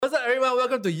up, everyone?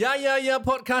 Welcome to Ya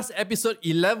Podcast episode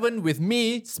 11 with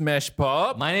me, Smash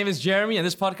Pop. My name is Jeremy, and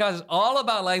this podcast is all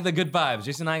about like the good vibes.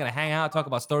 Jason and I are gonna hang out, talk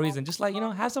about stories, and just like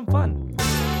have some fun.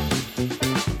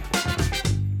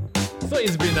 So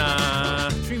it's been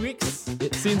 3 weeks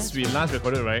since we last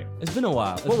recorded, right? It's been a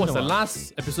while. What was the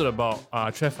last episode about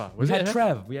Trev? We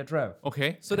had Trev.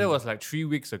 Okay, so that was like 3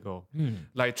 weeks ago.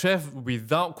 Like Trev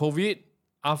without COVID,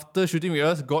 after shooting with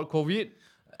us, got COVID.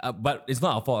 But it's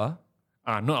not our fault,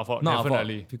 Not our fault, Not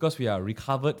definitely. our fault, because we are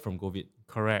recovered from COVID.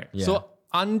 Correct. Yeah. So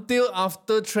until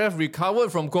after Trev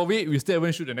recovered from COVID, we still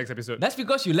haven't shoot the next episode. That's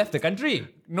because you left the country.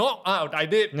 No, I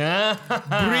did.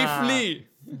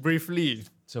 Briefly.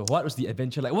 So what was the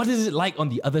adventure like? What is it like on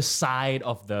the other side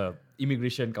of the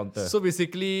immigration counter? So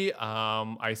basically,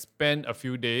 I spent a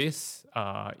few days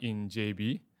in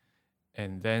JB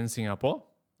and then Singapore.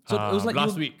 So it was like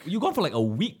last week. You gone for like a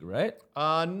week, right?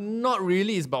 Not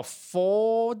really. It's about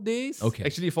 4 days. Okay.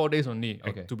 Actually, 4 days only,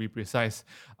 Okay. to be precise.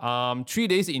 3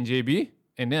 days in JB,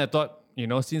 and then I thought,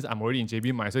 since I'm already in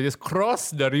JB, might as well just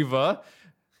cross the river,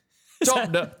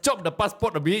 chop the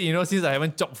passport a bit, since I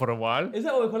haven't chopped for a while. Is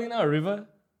that what we're calling now, a river?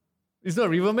 It's not a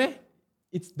river, man.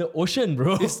 It's the ocean,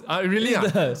 bro. It's really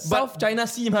It's the South China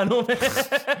Sea, man. No, man.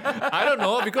 I don't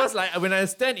know, because like when I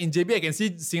stand in JB, I can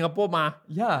see Singapore, ma.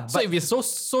 Yeah, So if it's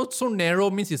so narrow,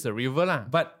 means it's a river, lah.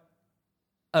 But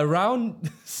around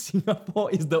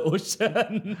Singapore is the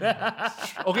ocean.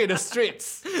 Okay, the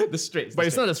Straits. The Straits. But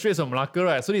it's not the Straits of Malacca,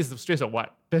 right? So this is the Straits of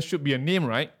what? There should be a name,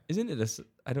 right? Isn't it the...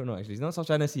 I don't know, actually. It's not South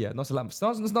China Sea. Not Selat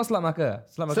Melaka.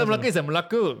 Selat Malacca is a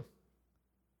Malacca.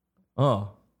 Oh.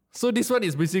 So this one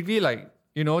is basically like,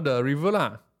 the river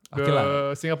lah. The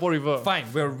Okay Singapore River. Fine.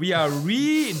 We are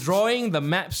redrawing the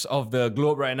maps of the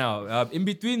globe right now. In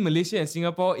between Malaysia and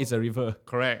Singapore is a river.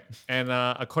 Correct. And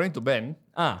according to Ben,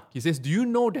 he says, do you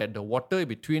know that the water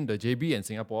between the JB and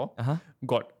Singapore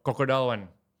got crocodile one?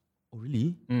 Oh,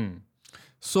 really?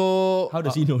 So How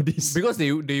does he know this? because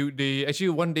they actually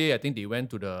one day I think they went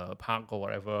to the park or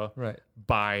whatever Right.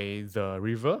 by the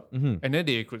river, and then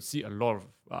they could see a lot of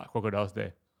crocodiles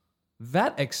there.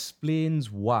 That explains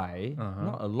why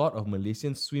not a lot of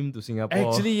Malaysians swim to Singapore.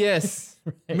 Actually, yes.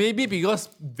 Maybe because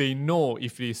they know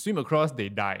if they swim across, they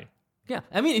die. Yeah,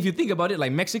 I mean, if you think about it,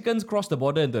 like Mexicans cross the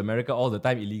border into America all the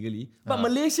time illegally, but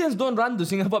Malaysians don't run to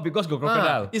Singapore because got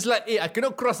crocodile. It's like, hey, I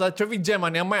cannot cross a traffic jam,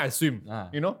 never mind, I swim.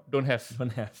 Don't have.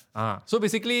 Don't have. So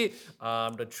basically,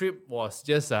 the trip was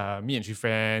just me and 3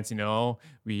 friends,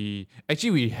 We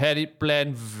had it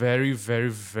planned very,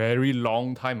 very, very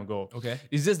long time ago. Okay.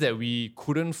 It's just that we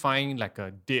couldn't find like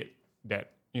a date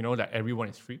that, that everyone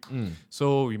is free.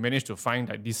 So we managed to find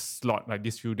like this slot, like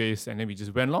these few days, and then we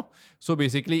just went long. So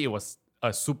basically, it was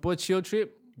a super chill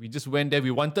trip. We just went there. We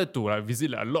wanted to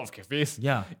visit a lot of cafes.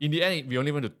 Yeah. In the end, we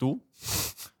only went to 2.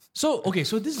 So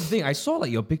this is the thing. I saw like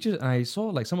your pictures and I saw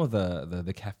like some of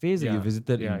the cafes that you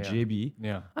visited in JB.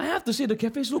 Yeah. I have to say the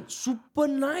cafes look super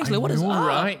nice. I Like what is know, up?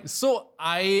 right? So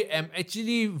I am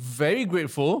actually very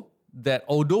grateful that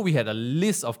although we had a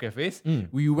list of cafes,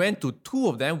 we went to 2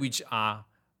 of them which are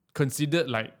considered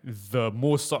like the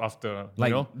most sought after.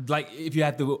 Like if you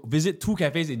had to visit 2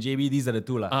 cafes in JB, these are the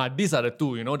 2 lah. These are the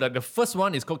 2. The first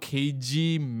one is called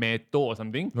KG Meto or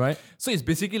something. Right. So it's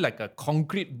basically like a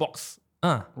concrete box,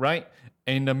 right?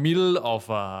 In the middle of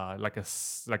like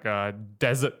a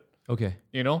desert. Okay.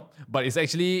 But it's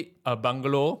actually a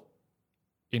bungalow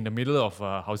in the middle of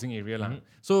a housing area.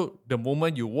 So the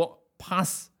moment you walk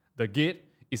past the gate,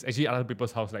 it's actually other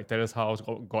people's house, like terrace house,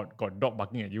 got dog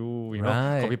barking at you,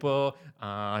 Right. got people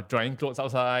drying clothes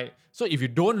outside. So if you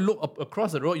don't look up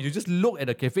across the road, you just look at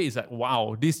the cafe, it's like,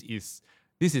 wow, this is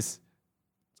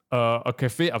a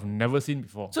cafe I've never seen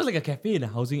before. So it's like a cafe in a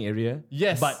housing area.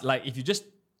 Yes. But like if you just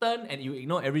turn and you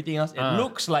ignore everything else, it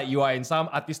looks like you are in some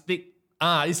artistic.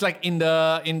 It's like in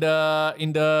the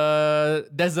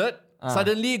desert,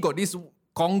 suddenly got this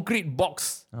concrete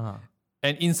box.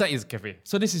 And inside is a cafe.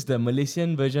 So this is the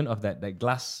Malaysian version of that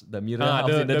glass, the mirror house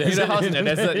the in the mirror desert. house in the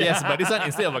desert, yes. But this one,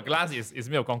 instead of a glass, is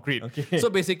made of concrete. Okay. So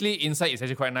basically, inside is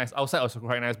actually quite nice. Outside also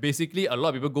quite nice. Basically, a lot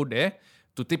of people go there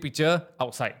to take picture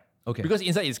outside. Okay. Because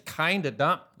inside is kind of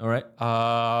dark. All right.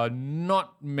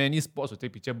 Not many spots to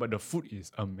take picture, but the food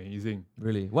is amazing.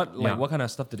 Really? What kind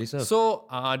of stuff do they serve? So,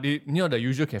 the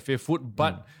usual cafe food,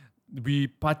 but we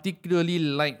particularly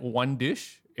like one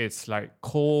dish. It's like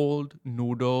cold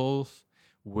noodles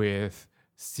with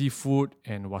seafood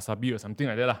and wasabi or something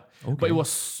like that. Okay. But it was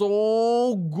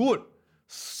so good.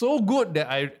 So good that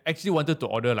I actually wanted to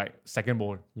order like second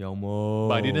bowl. Yomo.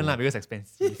 But I didn't lah because it's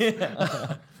expensive.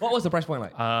 What was the price point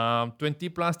like? 20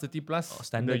 plus, 30 plus.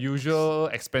 standard. The usual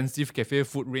expensive cafe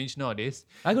food range nowadays.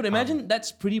 I could imagine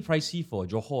that's pretty pricey for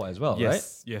Johor as well, right?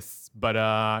 Yes. But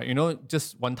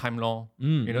just one time law.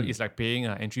 It's like paying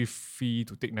an entry fee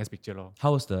to take nice picture law.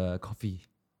 How was the coffee?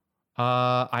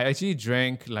 I actually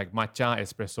drank like matcha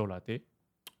espresso latte.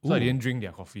 So I didn't drink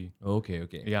their coffee.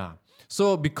 Okay. Yeah.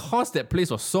 So because that place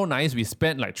was so nice, we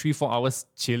spent like 3-4 hours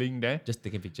chilling there. Just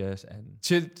taking pictures and...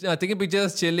 Taking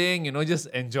pictures, chilling, just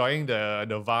enjoying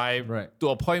the vibe. Right. To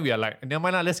a point we are like, never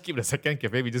mind, let's skip the second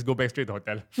cafe. We just go back straight to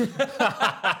hotel.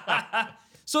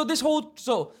 So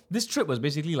this trip was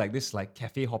basically like this like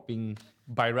cafe hopping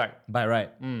By right.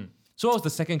 So what was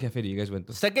the second cafe that you guys went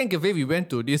to? Second cafe, we went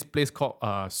to this place called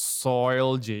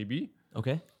Soil JB.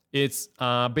 Okay. It's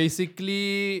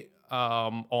basically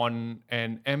on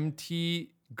an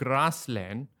empty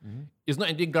grassland. It's not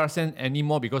empty grassland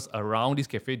anymore because around this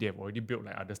cafe they have already built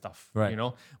like other stuff. Right.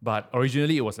 But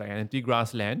originally it was like an empty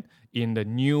grassland in the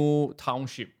new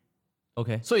township.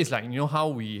 Okay. So it's like, how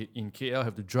we in KL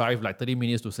have to drive like 30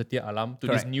 minutes to Setia Alam to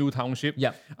Correct. this new township.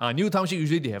 Yep. New township,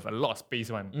 usually they have a lot of space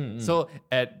one. So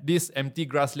at this empty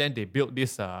grassland, they built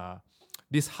this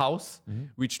house,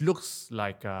 which looks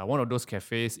like one of those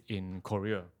cafes in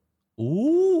Korea.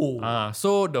 Ooh.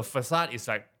 So the facade is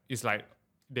like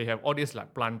they have all these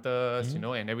like planters,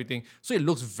 and everything. So it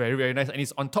looks very, very nice. And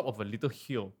it's on top of a little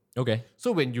hill. Okay.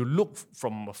 So when you look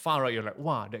from afar, right, you're like,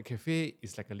 wow, that cafe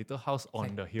is like a little house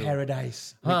on the hill.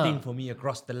 Paradise waiting for me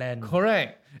across the land.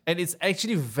 Correct. And it's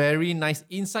actually very nice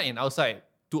inside and outside.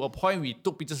 To a point we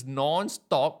took pictures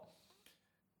non-stop.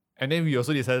 And then we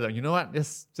also decided, you know what,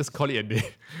 let's just call it a day.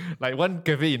 Like one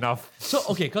cafe enough. So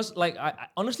okay, because like I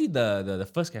honestly the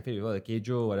first cafe before the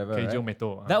Keijo whatever, Keijo right?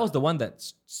 Meto. That was the one that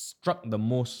struck the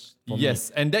most for me.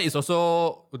 Yes, and that is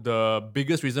also the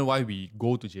biggest reason why we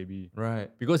go to JB.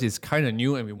 Right. Because it's kind of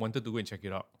new and we wanted to go and check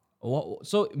it out.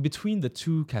 So between the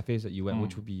two cafes that you went,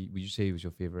 which would you say was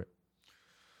your favorite?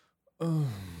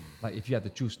 Like if you had to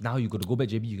choose, now you got to go back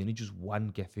JB, you can only choose one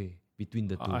cafe between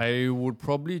the two. I would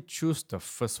probably choose the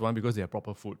first one because they have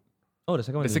proper food. Oh, the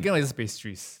second one. The second one is just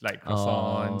pastries, like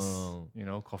croissants,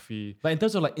 coffee. But in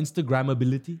terms of like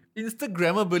Instagrammability?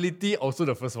 Instagrammability, also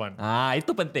the first one.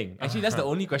 Itu penting. Actually, that's the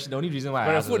only question, the only reason why I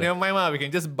But the asked. food, never mind, we can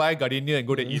just buy gardenia and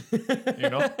go to eat.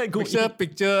 Go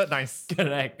Picture, nice.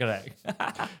 Correct.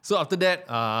 So after that,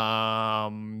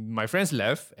 my friends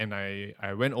left and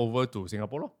I went over to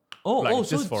Singapore. Lor.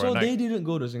 So they didn't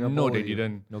go to Singapore? No, they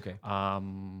didn't. Okay.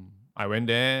 I went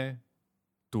there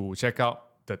to check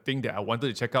out the thing that I wanted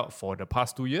to check out for the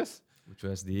past 2 years. Which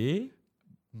was the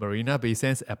Marina Bay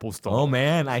Sands Apple Store. Oh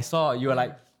man, I saw you were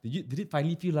like, did it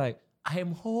finally feel like I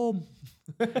am home?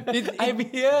 I'm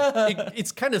here.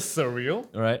 It's kind of surreal,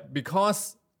 Right.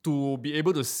 Because to be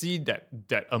able to see that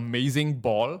amazing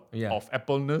ball Yeah. of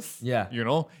appleness, Yeah.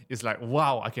 it's like,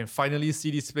 wow, I can finally see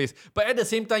this place. But at the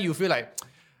same time, you feel like,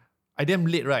 I damn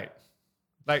late, right?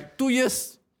 Like 2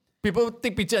 years, people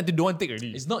take picture until don't want to take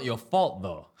already. It's not your fault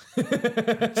though.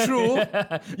 True.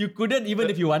 You couldn't even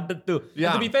if you wanted to. Yeah.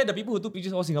 And to be fair, the people who took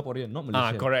pictures are Singaporean, not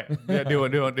Malaysian. Correct. Yeah, they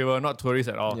were not tourists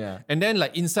at all. Yeah. And then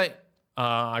like inside,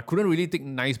 I couldn't really take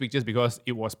nice pictures because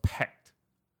it was packed.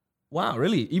 Wow,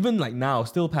 really? Even like now,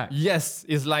 still packed? Yes,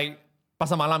 it's like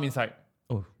Pasar Malam inside.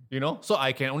 Oh, So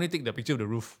I can only take the picture of the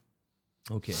roof.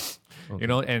 okay.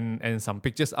 And some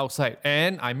pictures outside.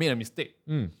 And I made a mistake.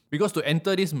 Because to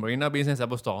enter this Marina Bay Sands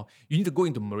Apple Store, you need to go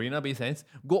into Marina Bay Sands,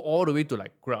 go all the way to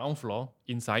like ground floor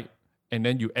inside, and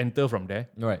then you enter from there.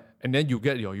 Right. And then you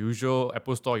get your usual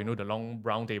Apple Store, the long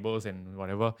brown tables and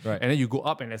whatever. Right. And then you go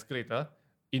up an escalator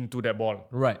into that ball.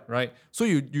 Right. So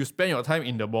you spend your time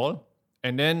in the ball,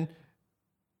 and then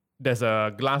there's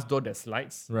a glass door that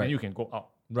slides, Right. and you can go out.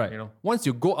 Right. Once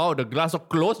you go out, the glass door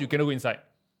closed, you cannot go inside.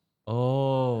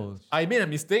 Oh. I made a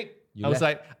mistake. You I was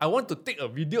left. like, I want to take a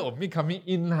video of me coming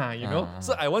in,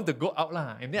 So I want to go out,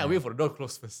 and then I wait for the door to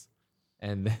close first.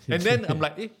 And then I'm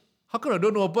like, how come the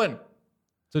door not open?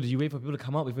 So did you wait for people to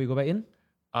come out before you go back in?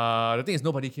 The thing is,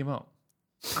 nobody came out.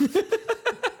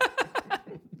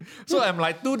 So I'm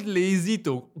like too lazy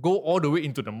to go all the way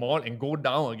into the mall and go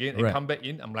down again and Right. come back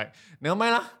in. I'm like, never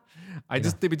mind lah. I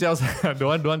just take pictures outside. don't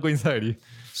want to go inside already.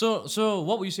 So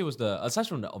what would you say was aside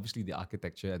from obviously the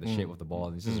architecture and the shape of the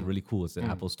ball, this is really cool. It's an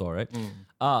Apple Store, right?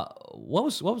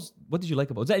 What did you like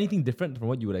about? Was there anything different from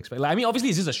what you would expect? Like, I mean, obviously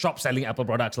it's just a shop selling Apple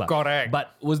products, lah. Correct.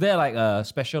 But was there like a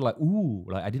special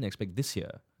I didn't expect this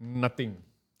here? Nothing.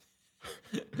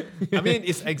 I mean,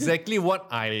 it's exactly what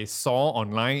I saw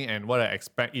online and what I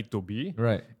expect it to be.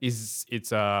 Right.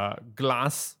 It's a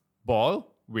glass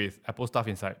ball with Apple stuff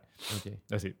inside. Okay.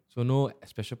 That's it. So no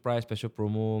special price, special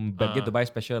promo, but get to buy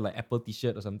special like Apple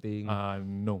t-shirt or something.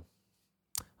 No.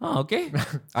 Oh, okay.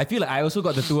 I feel like I also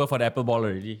got the tour for the Apple Ball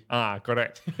already.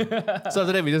 Correct. So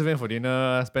after that, we just went for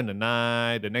dinner, spent the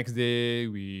night. The next day,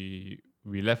 we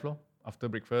left after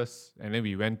breakfast, and then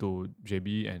we went to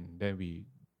JB, and then we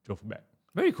drove back.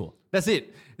 Very cool. That's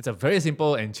it. It's a very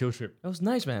simple and chill trip. That was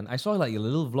nice, man. I saw like your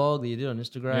little vlog that you did on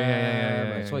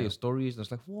Instagram. I saw your stories, and I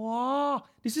was like, wow,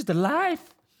 this is the life.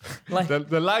 Like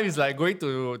the life is like going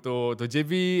to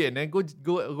JB and then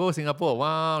go Singapore.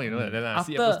 Wow, then I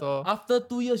see Apple Store. After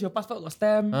 2 years, your passport got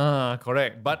stamped.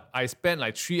 Correct. But I spent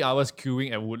like 3 hours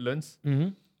queuing at Woodlands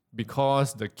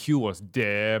because the queue was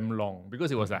damn long.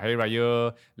 Because it was like Hari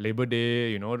Raya, Labor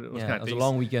Day, those kind of things. It was a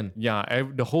long weekend. Yeah,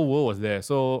 the whole world was there.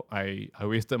 So I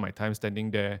wasted my time standing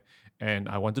there, and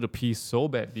I wanted to pee so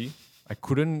badly. I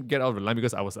couldn't get out of the line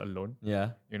because I was alone.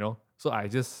 Yeah. So I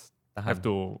just have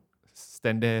to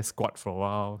stand there, squat for a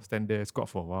while, stand there, squat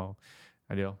for a while.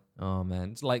 Oh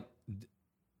man, it's like,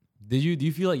 do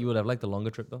you feel like you would have liked a longer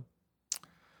trip though?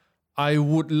 I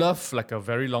would love like a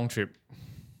very long trip,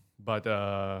 but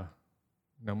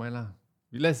never mind lah.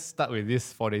 Let's start with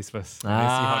this 4 days first.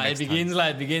 It begins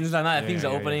like now. Things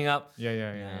are opening up.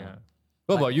 Yeah.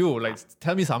 What about you? Like,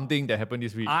 tell me something that happened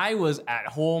this week. I was at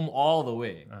home all the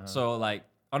way. So like,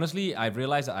 honestly, I've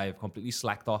realized that I've completely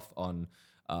slacked off on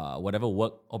whatever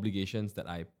work obligations that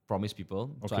I promised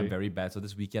people. So I'm very bad. So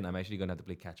this weekend, I'm actually going to have to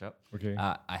play catch up. Okay.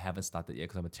 I haven't started yet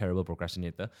because I'm a terrible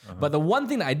procrastinator. But the one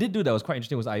thing that I did do that was quite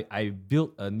interesting was I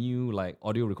built a new like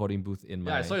audio recording booth in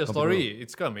my I saw your computer room. story.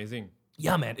 It's kind of amazing.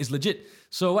 Yeah, man, it's legit.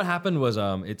 So what happened was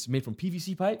it's made from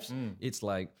PVC pipes. It's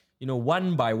like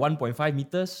 1 by 1.5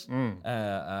 meters,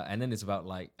 and then it's about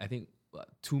like I think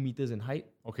 2 meters in height.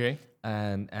 Okay.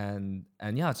 And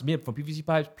yeah, it's made from PVC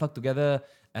pipes plugged together.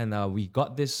 And we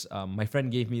got this. My friend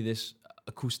gave me this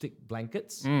acoustic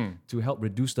blankets to help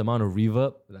reduce the amount of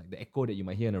reverb, like the echo that you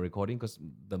might hear in a recording, because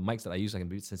the mics that I use, I can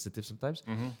be sensitive sometimes.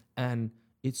 And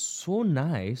it's so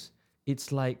nice.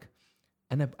 It's like,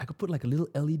 and I could put like a little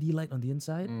LED light on the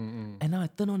inside. And now I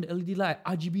turn on the LED light,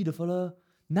 RGB the fella.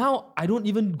 Now I don't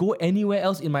even go anywhere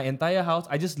else in my entire house.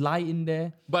 I just lie in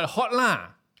there. But hot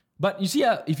lah. But you see,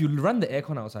 if you run the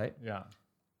aircon outside,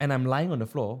 and I'm lying on the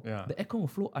floor, the aircon will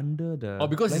flow under the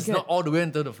because blanket. it's not all the way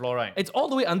until the floor, right? It's all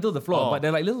the way until the floor, but there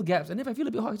are like little gaps. And if I feel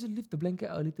a bit hot, I just lift the blanket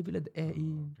out a little bit, let the air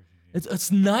in.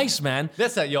 It's nice, man.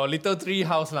 That's like your little tree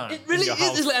house lah. It really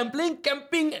is. It's like I'm playing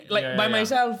camping by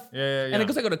myself. Yeah. And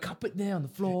because I got a carpet there on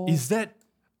the floor. Is that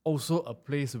also a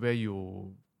place where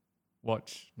you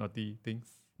watch naughty things?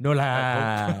 No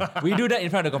lah. We do that in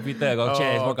front of the computer. Got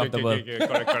chair, it's more comfortable. Okay.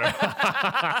 Correct.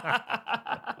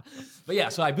 But yeah,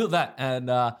 so I built that, and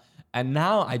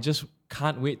now I just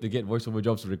can't wait to get voiceover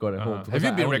jobs to record at home. Have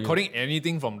you been recording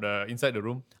anything from the inside the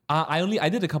room? I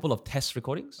did a couple of test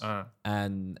recordings,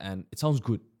 and it sounds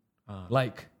good.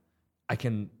 Like I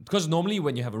can, because normally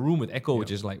when you have a room with echo, which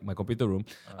is like my computer room,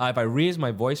 if I raise my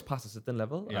voice past a certain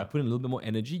level, I put in a little bit more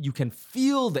energy, you can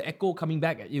feel the echo coming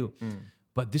back at you.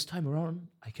 But this time around,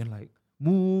 I can like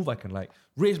move, I can like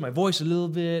raise my voice a little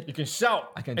bit. You can shout.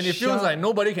 I can and it shout. feels like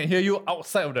nobody can hear you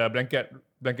outside of the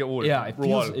blanket wall. Yeah,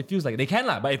 it feels like they can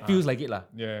lah, but it feels like it lah.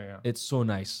 Yeah. It's so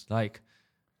nice. Like,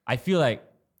 I feel like,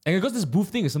 and because this booth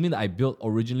thing is something that I built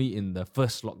originally in the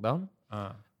first lockdown,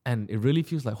 and it really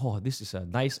feels like, this is a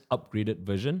nice upgraded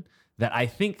version that I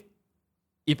think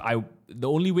the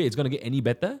only way it's gonna get any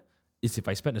better is if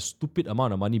I spend a stupid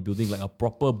amount of money building like a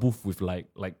proper booth with like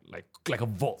a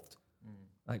vault.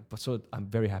 So I'm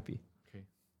very happy. Okay.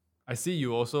 I see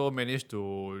you also managed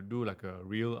to do like a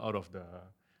reel out of the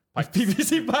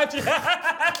PVC pipe.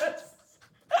 Yes.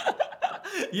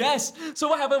 Yes. So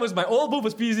what happened was my old booth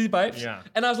was PVC pipes. Yeah.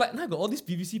 And I was like, now I got all these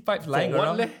PVC pipes lying what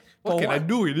around. leh? What can I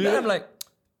do with it? Then I'm like,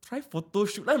 try photo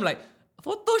shoot. Then I'm like,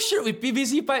 photo shoot with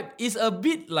PVC pipe is a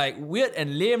bit like weird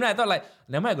and lame. Then I thought like,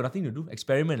 never mind, I got nothing to do.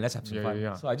 Experiment, let's have some fun.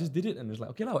 Yeah. So I just did it and it was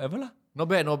like, okay lah, whatever lah. Not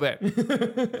bad.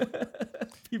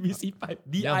 PVC pipe,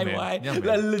 Yeah, DIY. man. Yeah, man.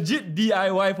 Like legit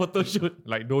DIY photo shoot.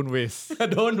 Like, don't waste.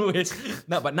 Don't waste.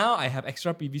 But now I have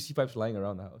extra PVC pipes lying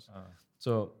around the house.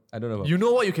 So I don't know about You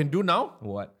know what you can do now?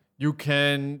 what. You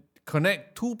can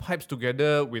connect 2 pipes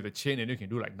together with a chain and you can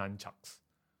do like nunchucks.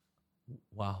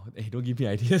 Wow, hey, don't give me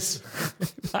ideas.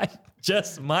 I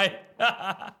just might.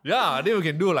 Yeah, then we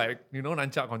can do like,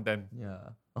 nunchuck content. Yeah.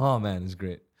 Oh man, it's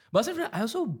great. But aside from that, I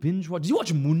also binge watch. Did you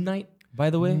watch Moon Knight, by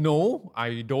the way? No,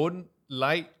 I don't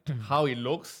like how it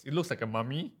looks. It looks like a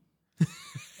mummy.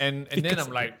 and then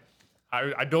I'm like,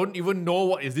 I don't even know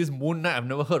what is this Moon Knight. I've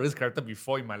never heard of this character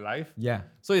before in my life. Yeah.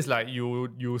 So it's like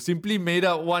you simply made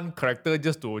up one character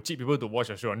just to cheat people to watch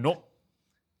a show. Nope.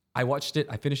 I watched it.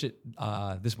 I finished it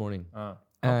this morning. Ah.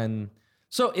 And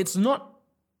so it's not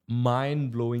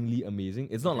mind-blowingly amazing.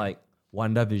 It's not like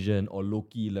WandaVision or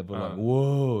Loki level, like,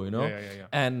 whoa, you know? Yeah.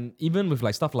 And even with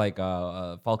like stuff like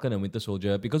Falcon and Winter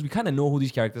Soldier, because we kind of know who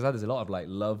these characters are, there's a lot of like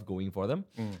love going for them.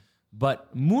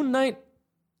 But Moon Knight,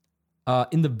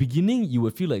 in the beginning, you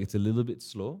would feel like it's a little bit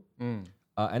slow.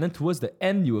 And then towards the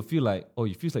end, you will feel like,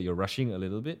 it feels like you're rushing a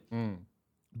little bit.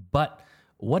 But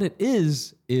what it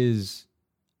is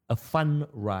a fun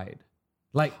ride.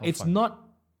 Like, it's not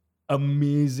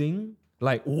amazing.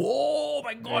 Like, whoa,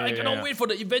 my God, I cannot wait for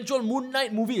the eventual Moon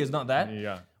Knight movie. It's not that.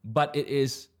 Yeah. But it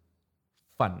is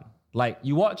fun. Like,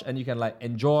 you watch and you can like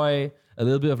enjoy a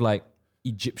little bit of like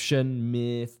Egyptian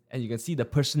myth, and you can see the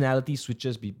personality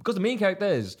switches because the main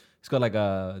character he's got like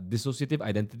a dissociative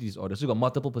identity disorder, so he's got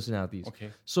multiple personalities. Okay.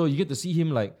 So you get to see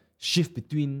him like shift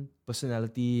between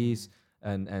personalities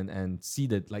and see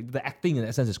that like the acting in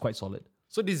that sense is quite solid.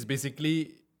 So this is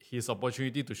basically his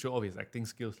opportunity to show off his acting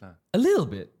skills, lah. A little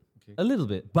bit. Okay. A little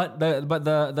bit. But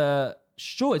the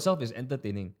show itself is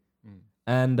entertaining.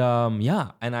 And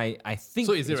and I think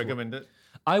So is it recommended?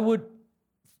 I would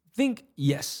think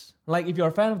yes. Like if you're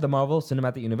a fan of the Marvel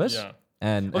Cinematic Universe. Yeah.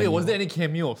 And Was there any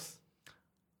cameos?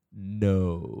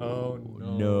 No. Oh,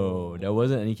 No, there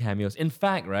wasn't any cameos. In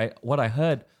fact, right, what I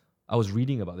heard, I was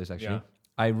reading about this actually.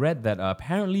 Yeah. I read that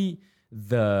apparently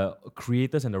the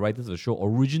creators and the writers of the show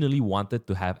originally wanted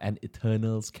to have an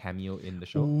Eternals cameo in the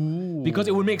show. Because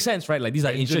it would make sense, right? Like these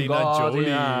are ancient Angelina gods,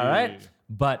 Jolie. right?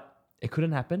 But it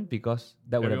couldn't happen because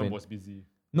that would have Everyone been was busy.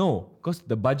 no, because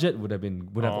the budget would have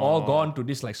all gone to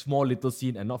this like small little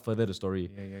scene and not further the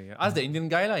story. Yeah. Ask the Indian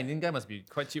guy, lah. Indian guy must be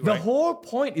quite cheap, The right? whole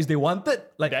point is they wanted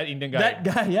like That Indian guy. That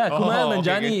guy, yeah, Oh, Kumail okay,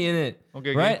 Nanjiani okay. in it.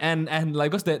 Okay, right? And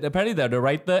like because apparently the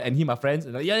writer and him are friends.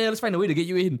 And like, yeah, let's find a way to get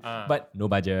you in. But no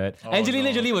budget. Oh, Angelina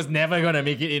no. Jolie was never gonna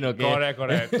make it in, okay?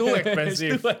 Correct. Too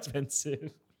expensive. It's too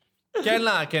expensive.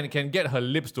 Can get her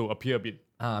lips to appear a bit.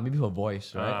 Maybe her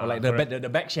voice, right? Ah, or like correct. the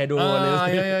back shadow.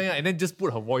 Yeah. And then just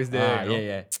put her voice there. you know?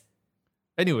 yeah.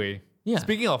 Anyway, Yeah.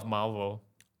 speaking of Marvel,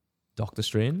 Doctor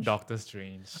Strange. Doctor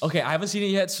Strange. Okay, I haven't seen it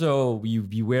yet, so you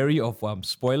be wary of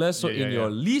spoilers. So Yeah, in yeah. your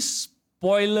least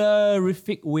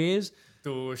spoilerific ways,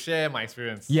 To share my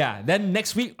experience. yeah. Then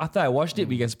next week after I watched it,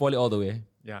 we can spoil it all the way.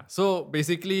 Yeah. So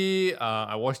basically,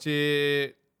 I watched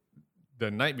it the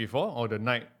night before or the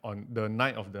night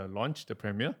of the launch, the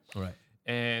premiere. All right.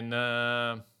 And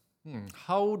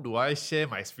how do I share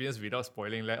my experience without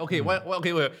spoiling? Like, okay, wait.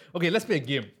 Let's play a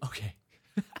game. Okay.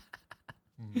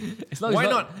 Why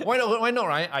not? Why not?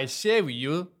 Right? I share with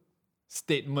you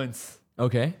statements,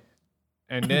 Okay.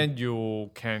 and then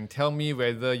you can tell me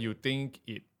whether you think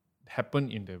it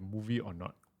happened in the movie or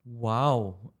not.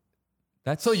 Wow.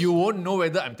 That's So you won't know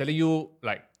whether I'm telling you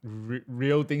like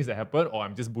real things that happen or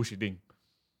I'm just bullshitting.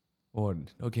 Oh,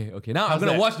 okay. Now How's I'm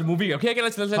gonna that? watch the movie. Okay,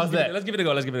 let's How's give that? it, let's give it a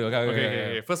go.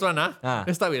 Okay. First one,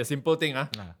 let's start with a simple thing.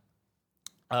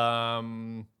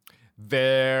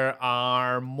 There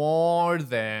are more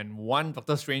than one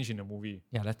Doctor Strange in the movie.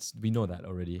 Yeah, we know that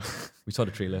already. We saw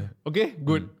the trailer. Okay,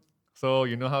 good. So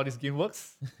you know how this game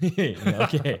works? Yeah,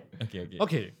 okay.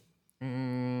 Okay.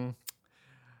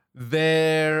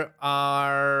 There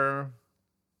are...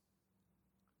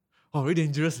 Oh, very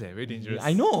dangerous. Very dangerous.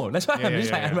 I know. That's why I'm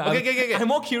just yeah. like, Okay. I'm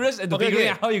more curious and figuring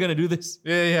out how you're gonna do this.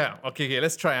 Yeah. Okay,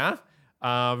 let's try.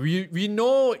 We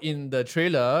know in the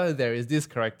trailer there is this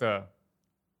character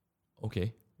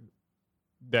Okay.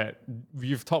 that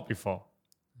we've talked before.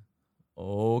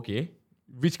 Okay.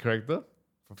 Which character?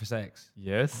 Professor X.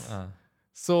 Yes.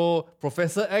 So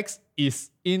Professor X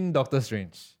is in Doctor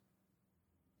Strange.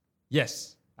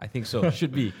 Yes, I think so.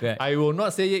 Should be. Correct. I will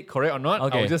not say it correct or not.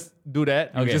 Okay. I will just do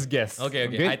that. You Okay. just guess. Okay.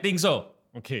 I think so.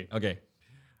 Okay. Okay.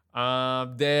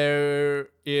 There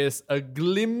is a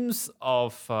glimpse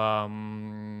of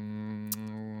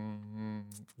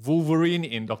Wolverine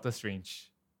in Doctor Strange.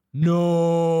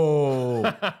 No.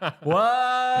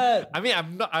 What? I mean,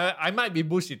 I'm not. I might be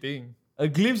bullshitting. A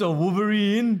glimpse of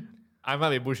Wolverine? I might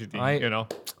be bullshitting. You know.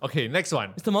 Okay, next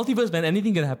one. It's the multiverse, man.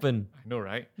 Anything can happen. I know,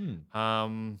 right?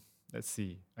 Let's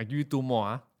see. I give you two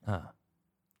more.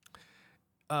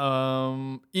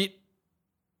 It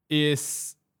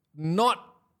is not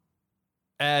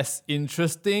as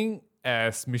interesting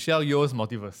as Michelle Yeoh's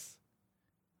multiverse.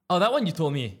 Oh, that one you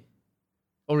told me.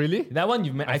 Oh, really? That one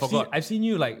I've seen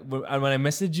you like when I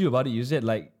messaged you about it. You said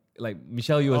like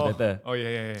Michelle Yeoh is better. Oh,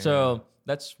 yeah. So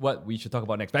that's what we should talk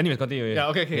about next. But anyways, continue. Yeah,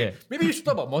 okay. Yeah. Maybe you should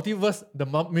talk about multiverse, the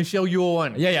Michelle Yeoh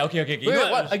one. Yeah. Okay. Wait,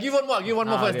 what? I give one more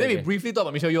first. okay, Then we okay. briefly talk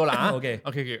about Michelle Yeoh lah. Okay.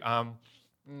 Okay.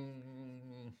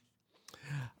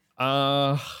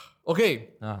 Okay.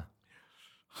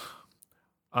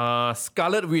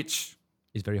 Scarlet Witch.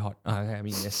 It's very hot. I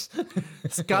mean, yes.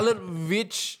 Scarlet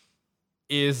Witch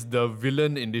is the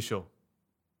villain in this show.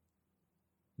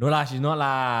 No lah, she's not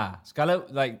lah.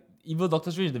 Scarlet, like, evil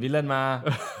Doctor Strange is the villain ma.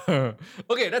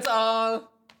 Okay, that's all.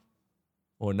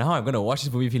 Oh, now I'm gonna watch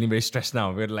this movie feeling very stressed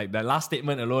now. Like the last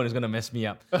statement alone is gonna mess me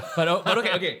up. But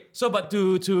okay. So, but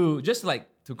to just like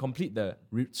to complete the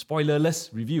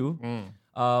spoilerless review,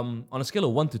 on a scale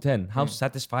of 1 to 10, how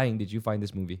satisfying did you find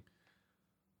this movie?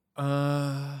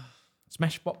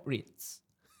 Smash Pop rates.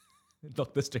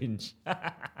 Doctor Strange.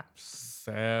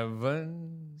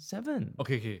 7. 7.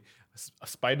 Okay.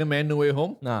 Spider-Man No Way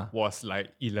Home Nah. was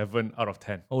like 11 out of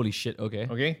 10. Holy shit. Okay.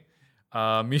 Okay.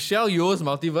 Michelle Yeoh's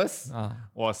Multiverse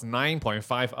was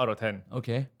 9.5 out of 10.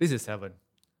 Okay. This is 7.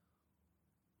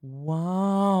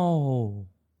 Wow.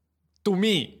 To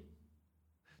me.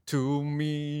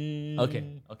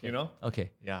 Okay. You know?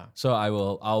 Okay. Yeah. So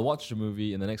I'll watch the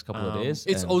movie in the next couple of days.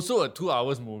 It's and- also a 2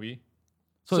 hours movie.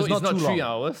 So it's not too 3 long.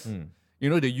 hours. You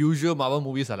know, the usual Marvel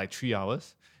movies are like 3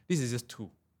 hours. This is just 2.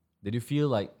 Did you feel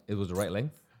like it was the right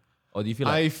length? Or do you feel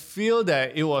like... I feel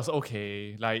that it was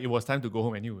okay. Like, it was time to go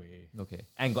home anyway. Okay.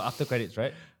 And got after credits,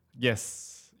 right?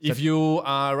 Yes. If you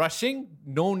are rushing,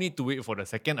 no need to wait for the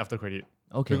second after credit.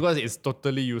 Okay. Because it's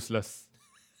totally useless.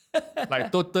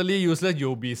 Like, totally useless.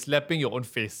 You'll be slapping your own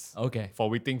face Okay. for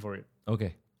waiting for it.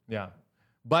 Okay. Yeah.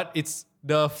 But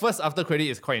the first after credit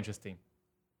is quite interesting.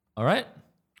 All right.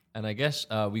 And I guess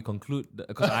we conclude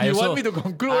because You want me to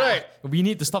conclude, right? We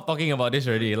need to stop talking about this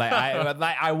already. Like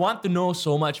I want to know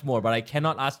so much more, but I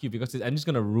cannot ask you because I'm just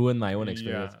gonna ruin my own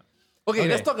experience. Yeah. Okay,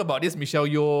 let's talk about this Michelle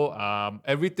Yeoh.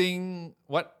 Everything,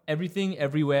 what? Everything,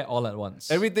 everywhere, all at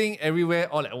once. Everything, everywhere,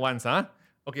 all at once, huh?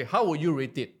 Okay, how would you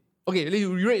rate it? Okay,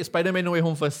 you rate Spider-Man No Way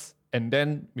Home first, and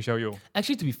then Michelle Yeoh.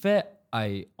 Actually, to be fair,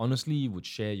 I honestly would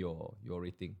share your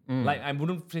rating. Like, I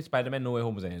wouldn't say Spider-Man No Way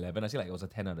Home was an 11. I say like it was a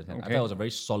 10 out of 10. I thought it was a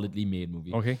very solidly made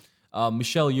movie. Okay.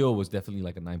 Michelle Yeoh was definitely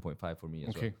like a 9.5 for me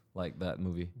as well. Okay. Like that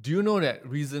movie. Do you know that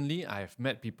recently I've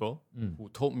met people who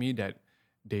told me that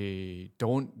they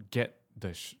don't get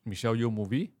the Michelle Yeoh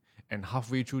movie, and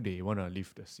halfway through they want to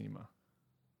leave the cinema.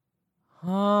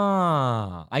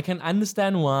 I can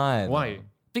understand why. Why?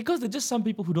 Because they're just some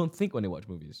people who don't think when they watch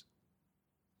movies.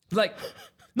 Like,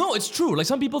 no, it's true. Like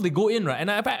some people, they go in, right? And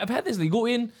I've had this, they go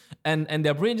in and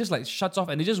their brain just like shuts off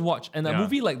and they just watch. And a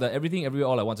movie like the Everything Everywhere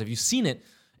All at Once, if you've seen it,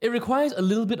 it requires a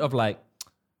little bit of like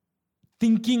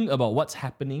thinking about what's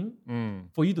happening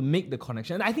for you to make the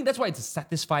connection. And I think that's why it's a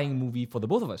satisfying movie for the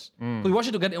both of us. So we watched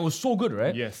it together and it was so good,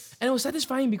 right? Yes. And it was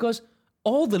satisfying because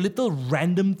all the little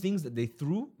random things that they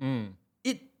threw,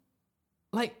 it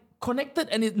like connected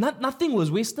and nothing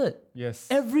was wasted. Yes.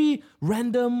 Every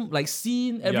random like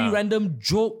scene, every random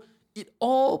joke, it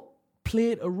all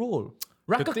played a role.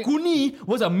 Rakakuni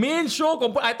was a main show.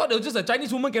 I thought it was just a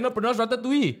Chinese woman cannot pronounce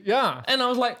ratatouille. Yeah. And I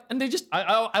was like, and they just...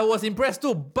 I was impressed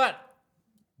too, but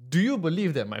do you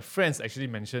believe that my friends actually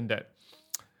mentioned that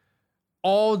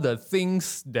all the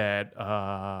things that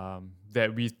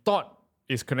that we thought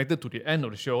is connected to the end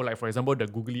of the show, like for example the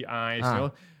googly eyes, you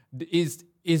know,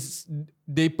 is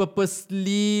they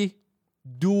purposely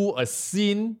do a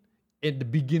scene at the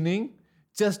beginning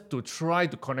just to try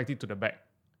to connect it to the back.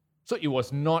 So it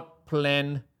was not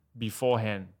planned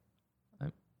beforehand.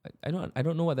 I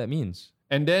don't know what that means.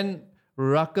 And then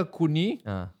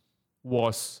Rakakuni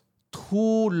was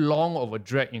too long of a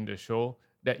drag in the show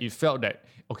that it felt that,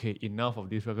 okay, enough of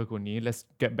this Rakakuni, let's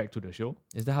get back to the show.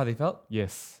 Is that how they felt?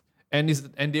 Yes. And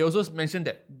they also mentioned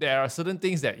that there are certain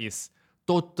things that is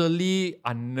totally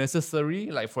unnecessary.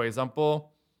 Like for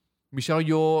example, Michelle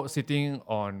Yeoh sitting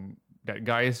on that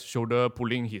guy's shoulder,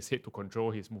 pulling his head to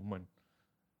control his movement.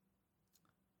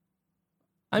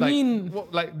 I mean...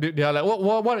 they are like,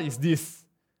 what is this?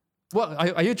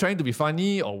 What are you trying to be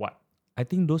funny or what? I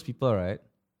think those people, right,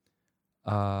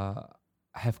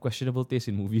 have questionable taste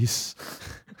in movies.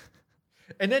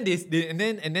 And then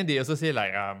they also say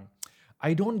like,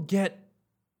 I don't get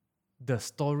the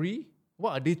story.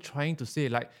 What are they trying to say?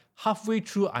 Like halfway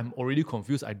through, I'm already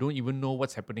confused. I don't even know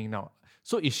what's happening now.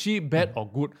 So is she bad or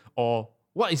good? Or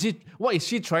what is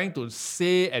she trying to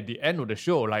say at the end of the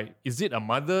show? Like, is it a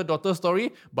mother-daughter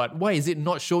story? But why is it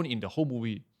not shown in the whole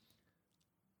movie?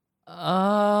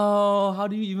 Oh, how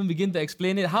do you even begin to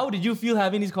explain it? How did you feel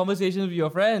having these conversations with your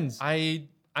friends? I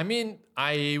mean,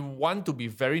 I want to be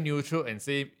very neutral and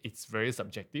say it's very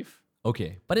subjective.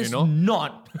 Okay, but it's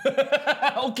not.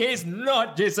 Okay, it's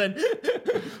not, Jason.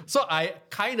 So I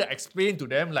kind of explained to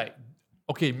them like,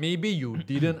 okay, maybe you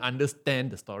didn't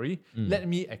understand the story. Let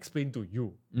me explain to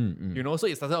you. You know, so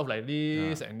it started off like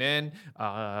this, and then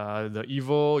the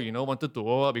evil, you know, wanted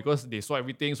to because they saw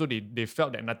everything, so they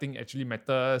felt that nothing actually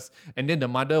matters. And then the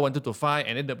mother wanted to fight,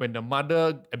 and then when the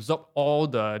mother absorbed all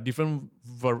the different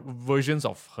versions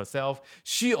of herself,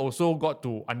 she also got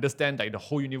to understand like the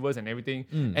whole universe and everything.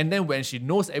 And then when she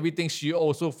knows everything, she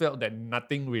also felt that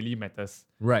nothing really matters.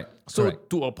 Right. So Correct.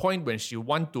 to a point when she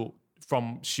want to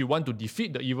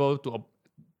defeat the evil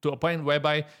to a point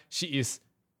whereby she is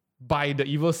by the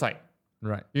evil side.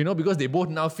 Right. You know, because they both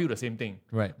now feel the same thing.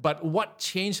 Right. But what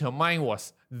changed her mind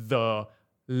was the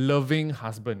loving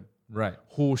husband. Right.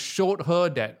 Who showed her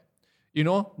that, you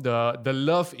know, the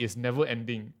love is never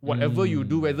ending. Whatever you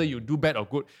do, whether you do bad or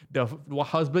good, the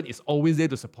husband is always there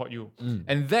to support you.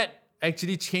 And that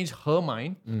actually changed her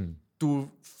mind to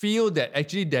feel that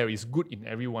actually there is good in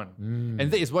everyone.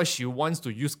 And that is why she wants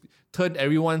to turn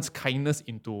everyone's kindness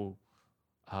into,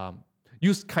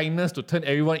 use kindness to turn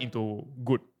everyone into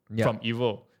good from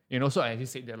evil. You know, so I actually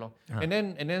said that long. And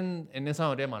then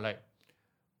some of them are like,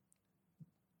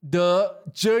 the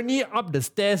journey up the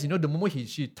stairs, you know, the moment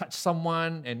she touched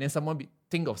someone and then someone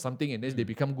think of something and then they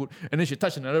become good, and then she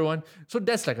touched another one. So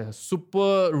that's like a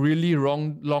super, really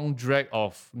long drag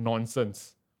of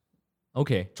nonsense.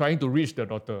 Okay. Trying to reach the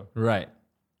daughter. Right.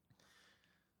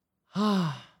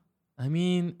 I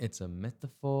mean, it's a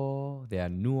metaphor. There are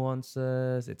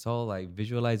nuances. It's all like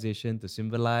visualization to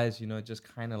symbolize, you know, just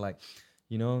kind of like,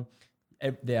 you know,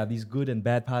 there are these good and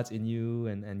bad parts in you,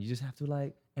 and you just have to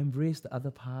like embrace the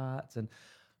other parts. And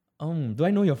do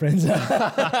I know your friends?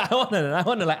 I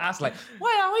want to like ask like,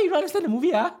 why you don't understand the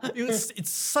movie? It's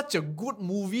such a good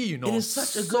movie, you know. It is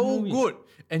such a so good movie. good.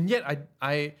 And yet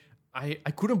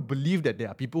I couldn't believe that there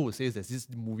are people who say that this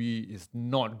movie is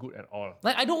not good at all.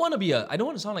 Like I don't want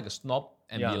to sound like a snob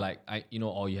and be like,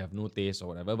 or you have no taste or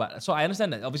whatever. But so I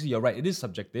understand that obviously you're right. It is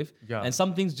subjective, and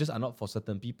some things just are not for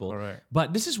certain people. Correct.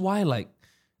 But this is why like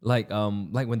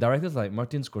when directors like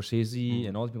Martin Scorsese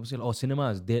and all these people say, oh, cinema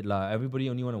is dead lah. Everybody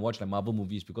only want to watch like Marvel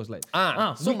movies because like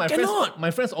so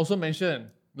my friends also mentioned,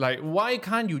 like, why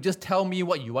can't you just tell me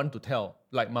what you want to tell?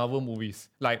 Like Marvel movies.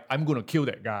 Like, I'm gonna kill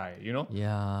that guy, you know?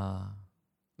 Yeah.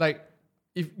 Like,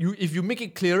 if you make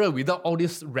it clearer without all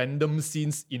these random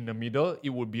scenes in the middle, it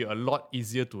would be a lot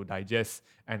easier to digest,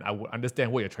 and I would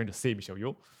understand what you're trying to say, Michelle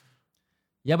Yeoh.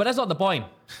 Yeah, but that's not the point.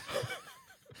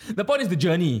 The point is the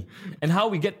journey and how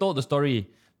we get told the story,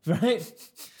 right?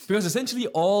 Because essentially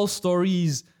all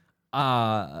stories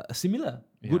are similar.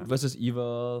 Good versus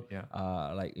evil,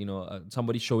 like, you know,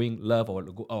 somebody showing love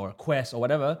or a quest or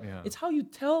whatever. Yeah. It's how you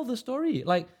tell the story.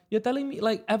 Like, you're telling me,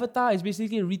 like, Avatar is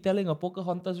basically a retelling of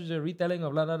Pocahontas, which is a retelling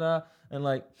of blah, blah, blah. And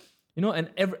like, you know, and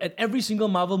every single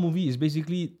Marvel movie is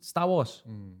basically Star Wars.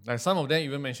 Like some of them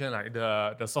even mention like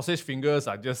the sausage fingers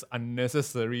are just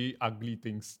unnecessary ugly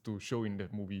things to show in the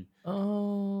movie.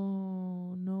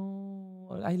 Oh, no.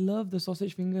 I love the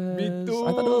sausage fingers. Me too.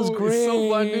 I thought it was great. It's so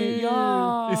funny.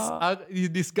 Yeah. It's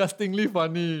disgustingly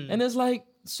funny. And it's like,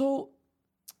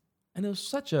 and it was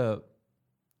such a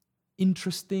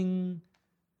interesting,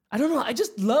 I don't know, I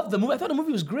just loved the movie. I thought the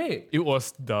movie was great. It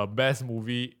was the best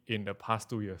movie in the past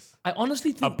 2 years. I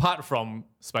honestly think, apart from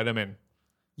Spider-Man.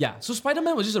 Yeah, so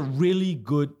Spider-Man was just a really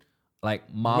good, like,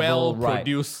 Marvel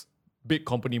well-produced, big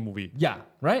company movie. Yeah,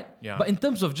 right? Yeah. But in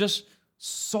terms of just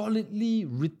solidly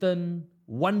written,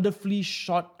 wonderfully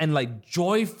shot, and like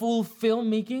joyful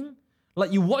filmmaking,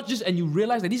 like you watch this and you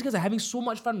realize that these guys are having so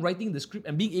much fun writing the script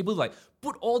and being able to like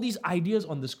put all these ideas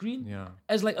on the screen. Yeah.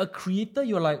 As like a creator,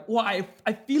 you're like, wow,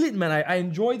 I feel it, man. I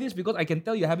enjoy this because I can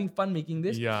tell you're having fun making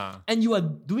this. Yeah. And you are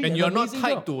doing and an you're not amazing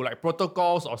tied job. to like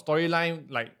protocols or storyline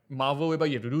like Marvel, whereby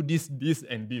you have to do this,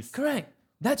 and this. Correct.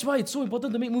 That's why it's so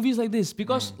important to make movies like this.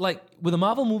 Because like with a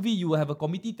Marvel movie, you will have a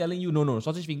committee telling you, no,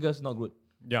 sausage fingers, not good.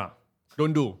 Yeah.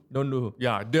 Don't do.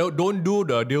 Yeah. Don't do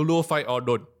the dildo fight or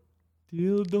don't.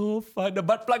 Dildo fight, the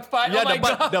butt plug fight. Yeah,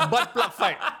 oh the butt plug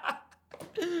fight.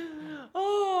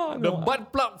 Oh, The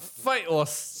butt plug fight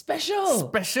was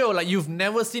special. Like you've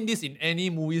never seen this in any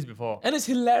movies before. And it's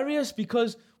hilarious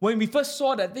because when we first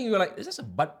saw that thing, we were like, is this a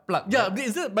butt plug? Yeah,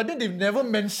 but then they've never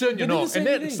mentioned, you know. And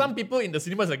then some people in the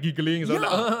cinemas are giggling. So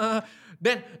like,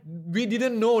 then we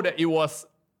didn't know that it was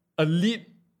a lead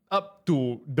up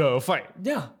to the fight.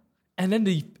 Yeah. And then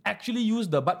they actually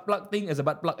used the butt plug thing as a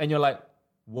butt plug, and you're like,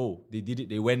 whoa, they did it.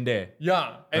 They went there.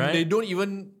 Yeah, and right? they don't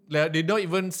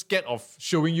even scared of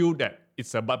showing you that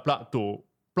it's a butt plug to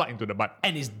plug into the butt.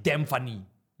 And it's damn funny.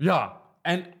 Yeah.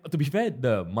 And to be fair,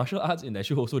 the martial arts in that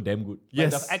show also damn good.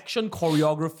 Like, Yes. the action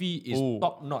choreography is Oh,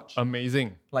 top notch.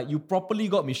 Amazing. Like you properly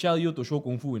got Michelle Yeoh to show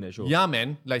kung fu in that show. Yeah,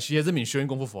 man. Like she hasn't been showing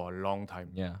Kung Fu for a long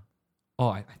time. Yeah. Oh,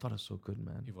 I thought it was so good,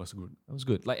 man. It was good. It was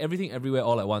good. Like Everything Everywhere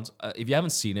All at Once. If you haven't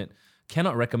seen it,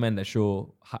 cannot recommend that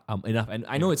show enough. And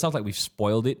I know it sounds like we've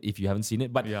spoiled it if you haven't seen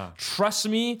it, but Yeah. trust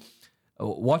me,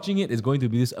 watching it is going to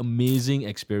be this amazing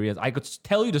experience. I could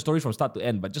tell you the story from start to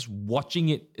end, but just watching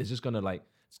it is just gonna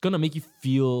it's gonna make you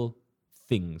feel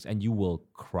things, and you will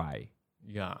cry.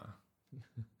 Yeah.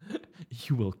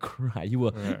 You will cry. You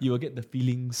will get the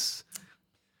feelings.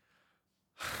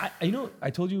 I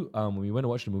told you when we went to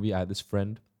watch the movie, I had this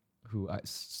friend who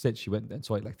said she went and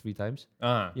saw it like 3 times.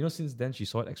 Since then she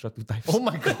saw it extra 2 times. Oh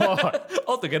my god.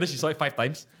 Altogether, she saw it 5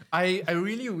 times. I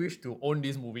really wish to own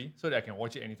this movie so that I can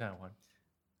watch it anytime I want.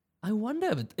 I wonder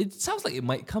if it sounds like it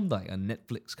might come like a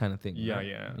Netflix kind of thing. Yeah, right?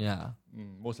 yeah. Yeah.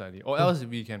 Most likely. Or else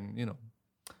we can,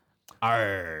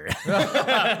 Arr.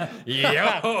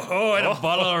 Yo, and a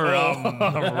bottle of rum.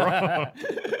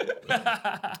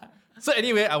 So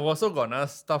anyway, I've also got another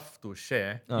stuff to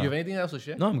share. You have anything else to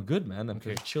share? No, I'm good, man. I'm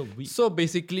okay. Chilled week. So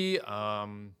basically, how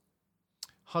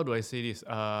do I say this?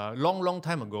 Long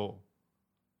time ago.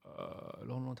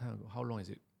 Long time ago. How long is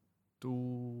it?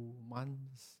 2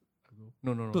 months ago?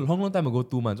 No. So long time ago,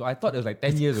 2 months. I thought it was like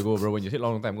 10 years ago, bro. When you said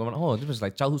long time ago, I'm like, oh, this was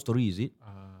like childhood story, is it?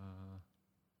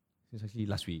 It's actually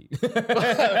last week.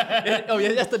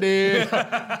 Yesterday.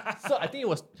 So I think it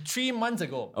was 3 months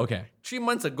ago. Okay. 3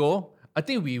 months ago, I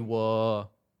think we were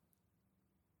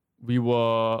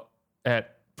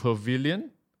at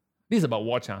Pavilion. This is about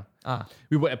watch,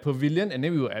 We were at Pavilion and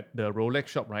then we were at the Rolex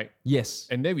shop, right? Yes.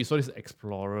 And then we saw this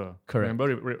Explorer. Correct.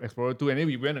 Remember Explorer 2? And then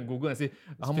we went on Google and said,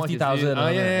 how much is it? 50,000.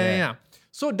 Yeah.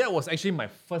 So that was actually my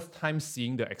first time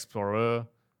seeing the Explorer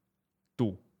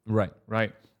 2. Right.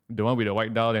 The one with the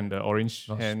white dial and the orange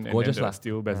hand and then the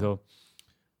steel bezel.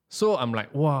 So I'm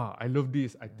like, wow, I love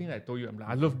this. I think I told you, I'm like,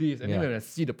 I love this. And then when I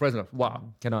see the price, I'm like, wow.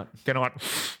 Cannot.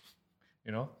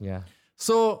 Yeah.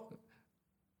 So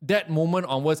that moment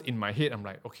onwards in my head, I'm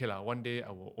like, okay lah, one day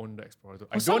I will own the Explorer 2.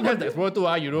 I don't have the Explorer 2.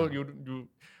 I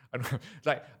don't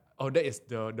like, oh, that is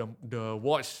the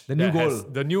watch. The new goal.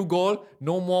 The new goal,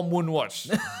 no more moon watch.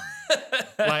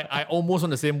 Like I almost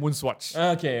want to say moon swatch.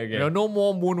 Okay. No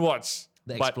more moon watch.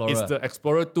 The but Explorer. it's the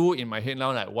Explorer 2 in my head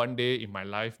now. Like one day in my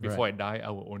life, before I die, I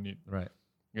will own it. Right.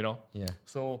 Yeah.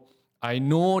 So I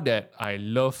know that I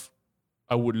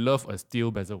would love a steel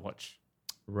bezel watch.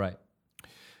 Right.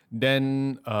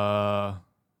 Then that's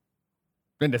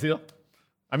it. Lor.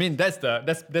 I mean, that's the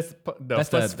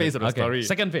first phase of the story.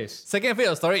 Second phase. Second phase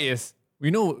of the story is,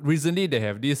 recently they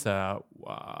have this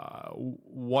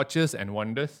Watches and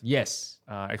Wonders Yes.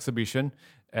 exhibition.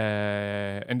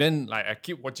 And then like I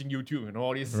keep watching YouTube,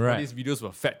 all these videos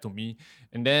were fed to me.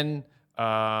 And then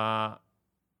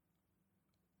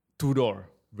Tudor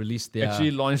Released their...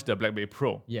 actually launched the BlackBerry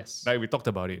Pro. Yes. Like we talked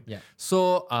about it. Yeah.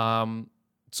 So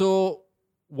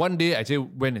one day I actually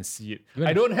went and see it.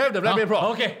 I don't have the BlackBerry Pro.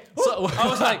 Okay. So I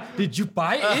was like, did you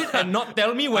buy it and not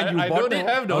tell me when you bought it? I don't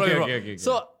have the BlackBerry Pro. Okay.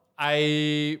 So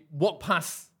I walked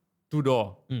past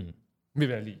Tudor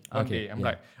mid-valley one day. I'm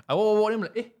like, I walk in, I'm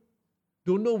like,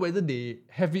 don't know whether they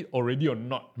have it already or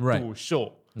not to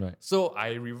show. Right. So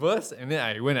I reversed and then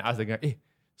I went and asked the guy,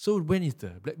 so when is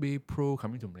the BlackBerry Pro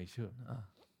coming to Malaysia?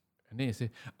 And then he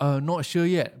said, not sure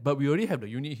yet, but we already have the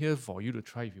unit here for you to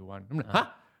try if you want. I'm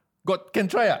like, can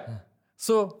try.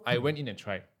 So I went in and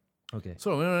tried. Okay.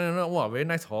 So wow, very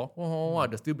nice hall. Wow,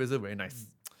 the steel bezel very nice.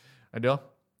 And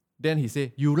then he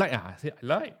said, you like? I said, I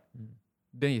like.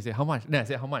 Then he said, how much? Then I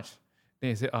said, how much? Then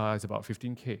he said, it's about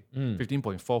 15K,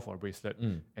 15.4 for a bracelet.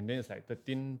 And then it's like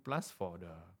 13 plus for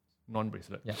the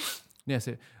non-bracelet. Yeah. Then I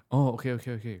said, oh, okay. And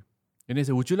then he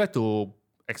said, would you like to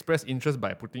express interest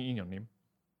by putting in your name?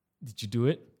 Did you do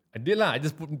it? I did lah. I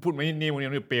just put my name only, I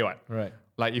need to pay what. Right.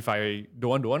 Like if I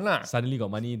don't want lah. Suddenly got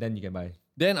money, then you can buy.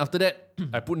 Then after that,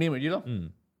 I put name already lor.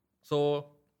 So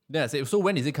then I said, so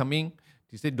when is it coming?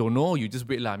 He said, don't know. You just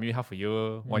wait lah. Maybe half a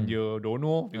year, 1 year, don't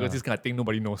know. Because this kind of thing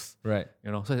nobody knows. Right.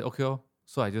 So I said, okay.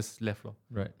 So I just left lor.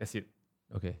 Right. That's it.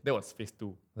 Okay. That was phase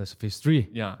 2. That's phase 3.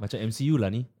 Yeah. Macam MCU lah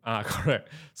ni. Correct.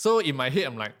 So in my head,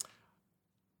 I'm like,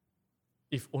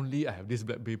 if only I have this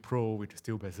BlackBerry Pro with the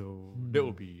steel bezel, that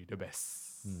would be the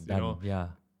best. You know? Yeah.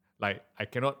 Like I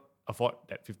cannot afford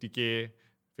that 50K.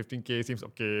 15K seems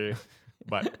okay,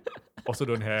 but also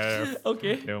don't have.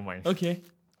 Okay. Never mind. Okay.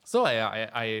 So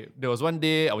I there was one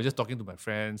day I was just talking to my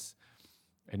friends,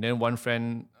 and then one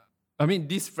friend,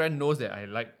 this friend knows that I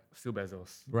like steel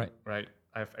bezels. Right.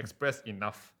 I've expressed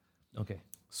enough. Okay.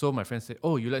 So my friend said,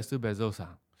 oh, you like steel bezels?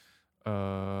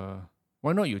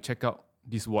 Why not you check out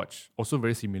this watch, also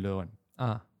very similar one.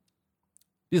 Ah,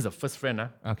 This is the first friend,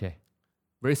 okay.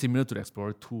 very similar to the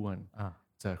Explorer 2 one. Ah,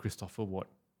 It's a Christopher Watt.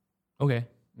 okay.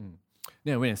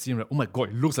 Then I went and see him like, oh my god,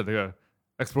 it looks like the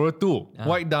Explorer 2.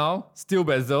 White dial, steel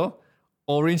bezel,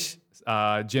 orange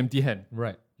GMT hand.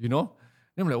 Right. You know?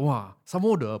 Then I'm like, wow,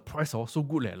 somehow the price was so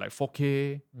good, like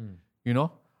 4K, you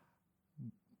know?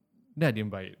 Then I didn't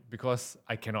buy it because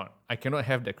I cannot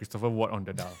have that Christopher Watt on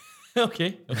the dial.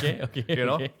 okay. You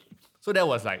know? Okay. So that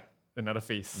was like another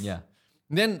phase. Yeah.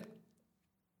 Then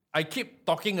I keep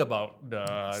talking about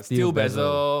the Steel steel bezel.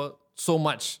 bezel so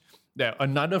much that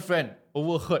another friend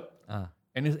overheard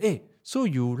and he said, hey, so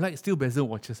you like steel bezel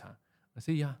watches, huh? I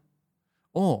said, yeah.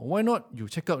 Oh, why not you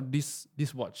check out this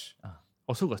watch?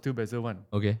 Also got steel bezel one.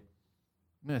 Okay.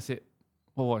 Then I said,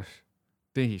 what watch?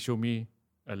 Then he showed me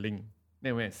a link.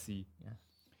 Then I went and see. Yeah.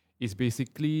 It's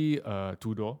basically a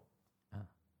Tudor,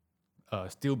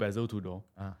 steel bezel Tudor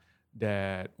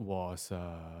that was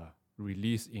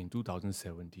released in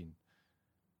 2017.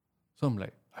 So I'm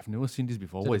like, I've never seen this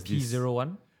before. So what is the this?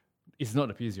 P01? It's not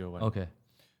the P01. Okay.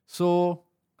 So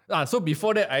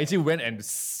before that, I actually went and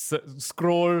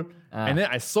scroll, and then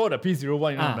I saw the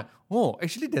P01. And I'm like, oh,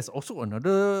 actually, there's also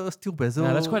another steel bezel.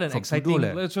 Yeah, that's quite an from exciting,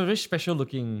 Tudor, leh. it's a very special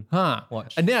looking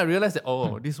watch. And then I realized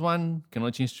that this one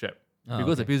cannot change strap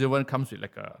because the P01 comes with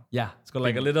like a Yeah, it's got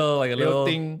like a thing. little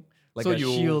thing, like a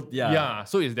shield, yeah.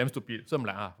 So it's damn stupid. So I'm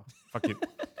like, fuck it.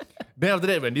 Then after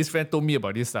that, when this friend told me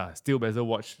about this steel bezel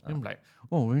watch, I'm like,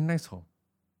 oh, very nice, huh?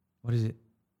 What is it?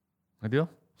 Idea?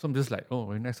 So I'm just like, oh,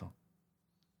 very nice, huh?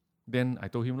 Then I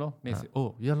told him, lor. Then he said,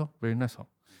 oh, yeah, lor, very nice, huh?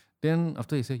 Then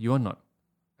after he said, you want not?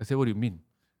 I said, what do you mean?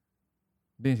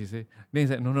 Then he said,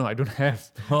 no, I don't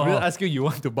have. I'm just asking you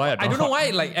want to buy it. I don't know why.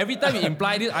 Like every time you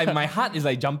imply this, my heart is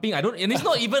like jumping. And it's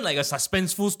not even like a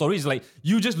suspenseful story. It's like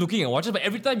you just looking at watches. But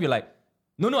every time you're like,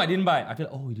 no, I didn't buy. I feel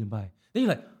like, oh, you didn't buy. Then you're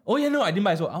like, oh yeah, no, I didn't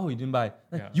buy. So you didn't buy.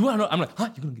 Like, you want to know? I'm like,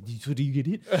 you gonna get? So do you get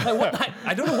it? Like what?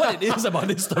 I don't know what it is about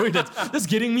this story that's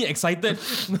getting me excited.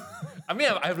 I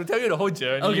mean, I have to tell you the whole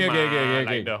journey. Okay.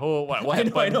 Like the whole what I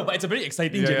happened. know, but it's a very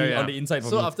exciting journey on the inside for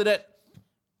so me.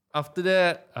 after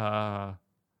that,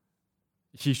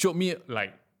 he showed me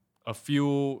like a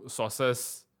few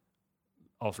sources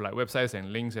of like websites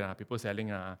and links and people selling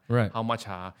Right. how much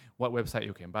what website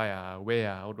you can buy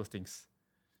where all those things.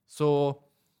 So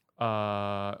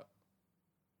the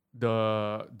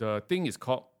thing is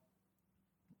called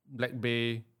Black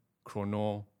Bay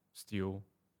Chrono Steel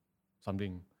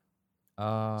something.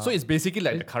 So it's basically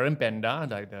like the current Panda,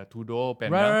 like the Tudor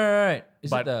Panda. Right.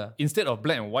 But instead of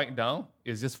black and white down,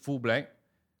 it's just full black.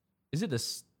 Is it the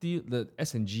steel, the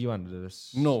S&G one?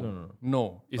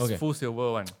 No. It's full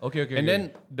silver one. Okay. And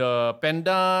then the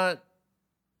Panda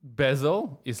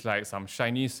bezel is like some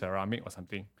shiny ceramic or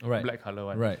something. Right. Black color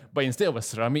one. Right. But instead of a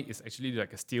ceramic, it's actually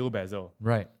like a steel bezel.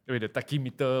 Right. With the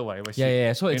tachymeter, whatever shit.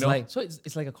 Yeah. So it's You know? like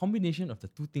it's like a combination of the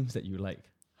two things that you like.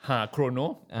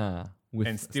 Chrono. With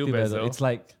And steel bezel. It's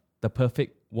like the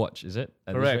perfect watch, is it?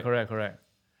 Correct.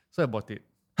 So I bought it.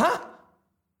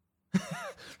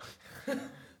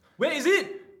 Where is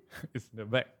it? It's in the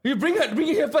back. You bring it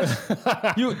here first.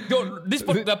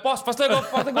 The pause faster go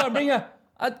and bring her.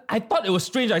 I thought it was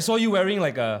strange. I saw you wearing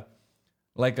like your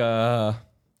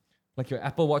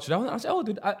Apple Watch. I was like, oh,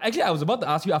 dude. Actually, I was about to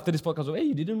ask you after this podcast. Hey,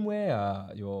 you didn't wear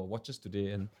your watches today,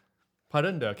 and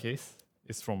Pardon the case.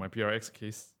 It's from my PRX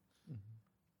case.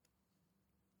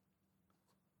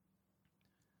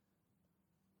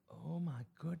 oh my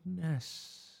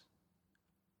goodness,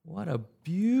 what a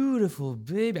beautiful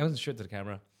baby! I wasn't sure to the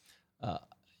camera.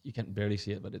 You can barely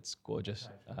see it, but it's gorgeous.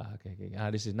 Okay.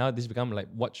 This has become like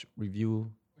watch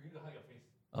review. You need to hide your face.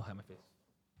 Oh, hide my face.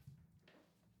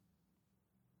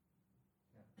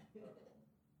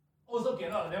 Also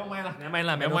cannot. Never mind lah.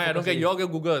 Never mind. I don't care. You all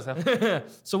get Google yourself.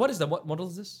 So what model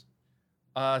is this?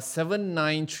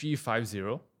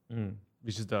 79350,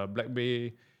 which is the Black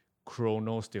Bay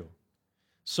Chrono Steel.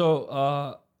 So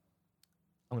I'm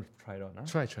gonna try it on.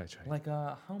 Try. Like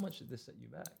how much did this set you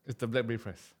back? It's the Black Bay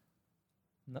price.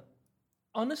 No.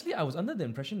 Honestly, I was under the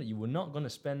impression that you were not gonna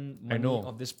spend money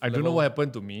of this. I don't know what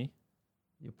happened to me.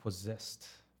 You're possessed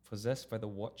by the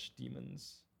watch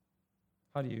demons.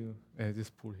 How do you?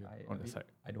 Just pull here on the side.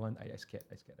 I don't want. I scared.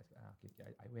 Okay.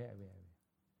 I wear.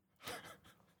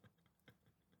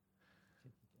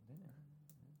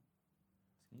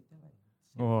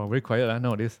 Oh, very quiet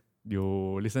nowadays.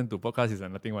 You listen to podcasts is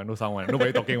nothing one, no sound one,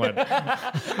 nobody talking one.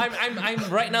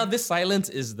 I'm right now. This silence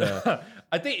is the.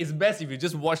 I think it's best if you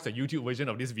just watch the YouTube version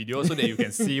of this video so that you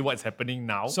can see what's happening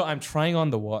now. So I'm trying on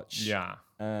the watch. Yeah.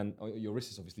 And your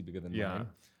wrist is obviously bigger than mine.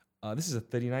 This is a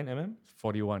 39mm.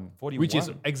 41. 41. Which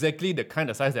is exactly the kind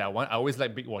of size that I want. I always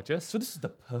like big watches. So this is the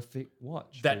perfect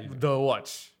watch. The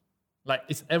watch. Like,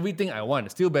 it's everything I want.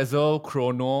 Steel bezel,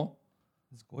 chrono,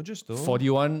 It's gorgeous though.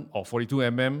 41 or 42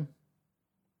 mm.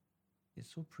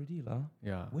 It's so pretty, lah.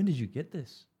 Yeah. When did you get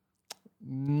this?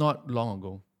 Not long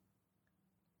ago.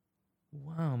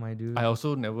 Wow, my dude. I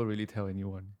also never really tell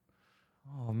anyone.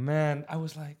 Oh man, I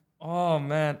was like, oh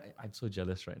man, I'm so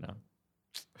jealous right now.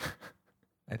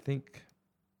 I think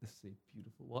this is a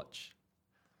beautiful watch,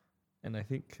 and I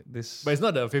think this. But it's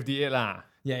not the 58 lah.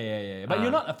 Yeah. But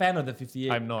you're not a fan of the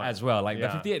 58. I'm not. As well. Like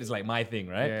the Yeah. 58 is like my thing,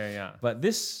 right? Yeah. But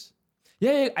this,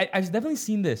 I've definitely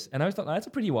seen this, and I always thought that's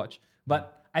a pretty watch.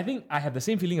 But I think I have the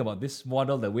same feeling about this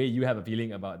model the way you have a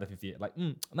feeling about the 58. Like,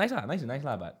 nice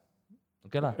lah, but.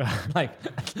 Okay lah. Like,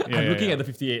 I'm looking at the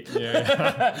 58.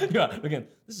 Yeah. Looking.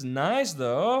 This is nice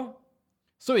though.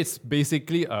 So it's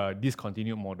basically a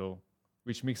discontinued model,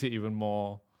 which makes it even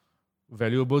more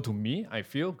valuable to me, I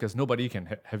feel, because nobody can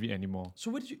have it anymore. So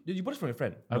where did you bought it from your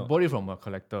friend? I bought it from a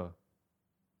collector.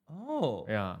 Oh.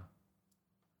 Yeah.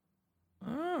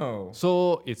 Oh.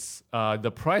 So it's the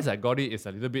price I got it is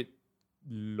a little bit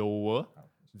lower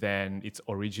than its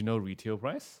original retail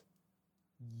price.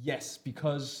 Yes,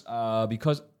 because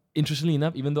interestingly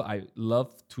enough, even though I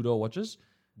love Tudor watches,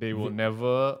 They will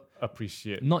never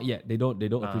appreciate. not yet. They don't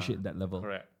appreciate that level.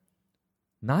 Correct.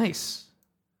 Nice.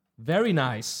 Very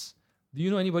nice. Do you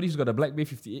know anybody who's got a Black Bay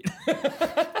 58?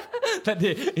 That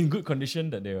they in good condition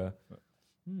that they were.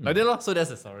 Like that lor. So that's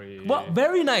the story. Well,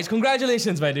 very nice.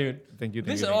 Congratulations, my dude. Thank you.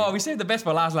 This we saved the best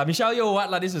for last lah. Michelle, yo,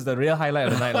 what lah? This is the real highlight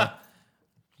of the night lah.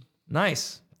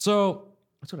 Nice. So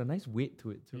it's got a nice weight to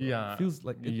it too. Yeah. It feels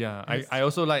like it, Yeah. I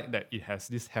also like that it has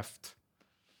this heft.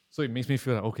 So it makes me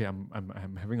feel like, okay,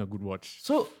 I'm having a good watch.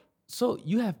 So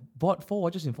you have bought 4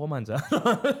 watches in 4 months, huh?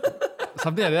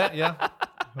 Something like that, yeah.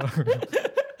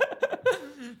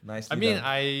 Nice. I mean,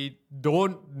 I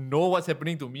don't know what's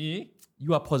happening to me.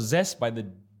 You are possessed by the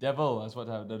devil. That's what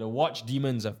the watch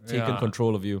demons have taken Yeah.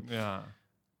 control of you. Yeah.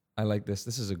 I like this.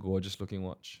 This is a gorgeous looking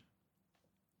watch.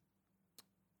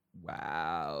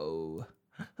 Wow.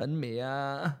 很美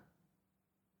啊.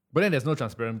 But then there's no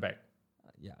transparent back.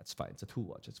 Yeah, it's fine. It's a tool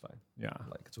watch. It's fine. Yeah.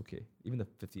 Like, it's okay. Even the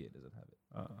 58 doesn't have it.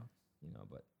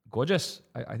 But gorgeous.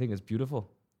 I think it's beautiful.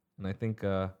 And I think,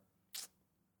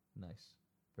 nice.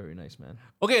 Very nice, man.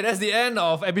 Okay, that's the end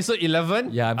of episode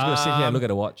 11. Yeah, I'm just going to sit here and look at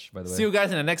the watch, by the way. See you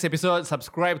guys in the next episode.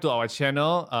 Subscribe to our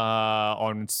channel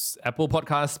on Apple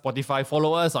Podcasts, Spotify.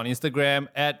 Follow us on Instagram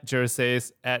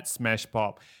 @Jersays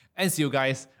 @SmashPop. And see you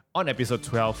guys on episode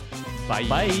 12. Bye.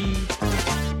 Bye.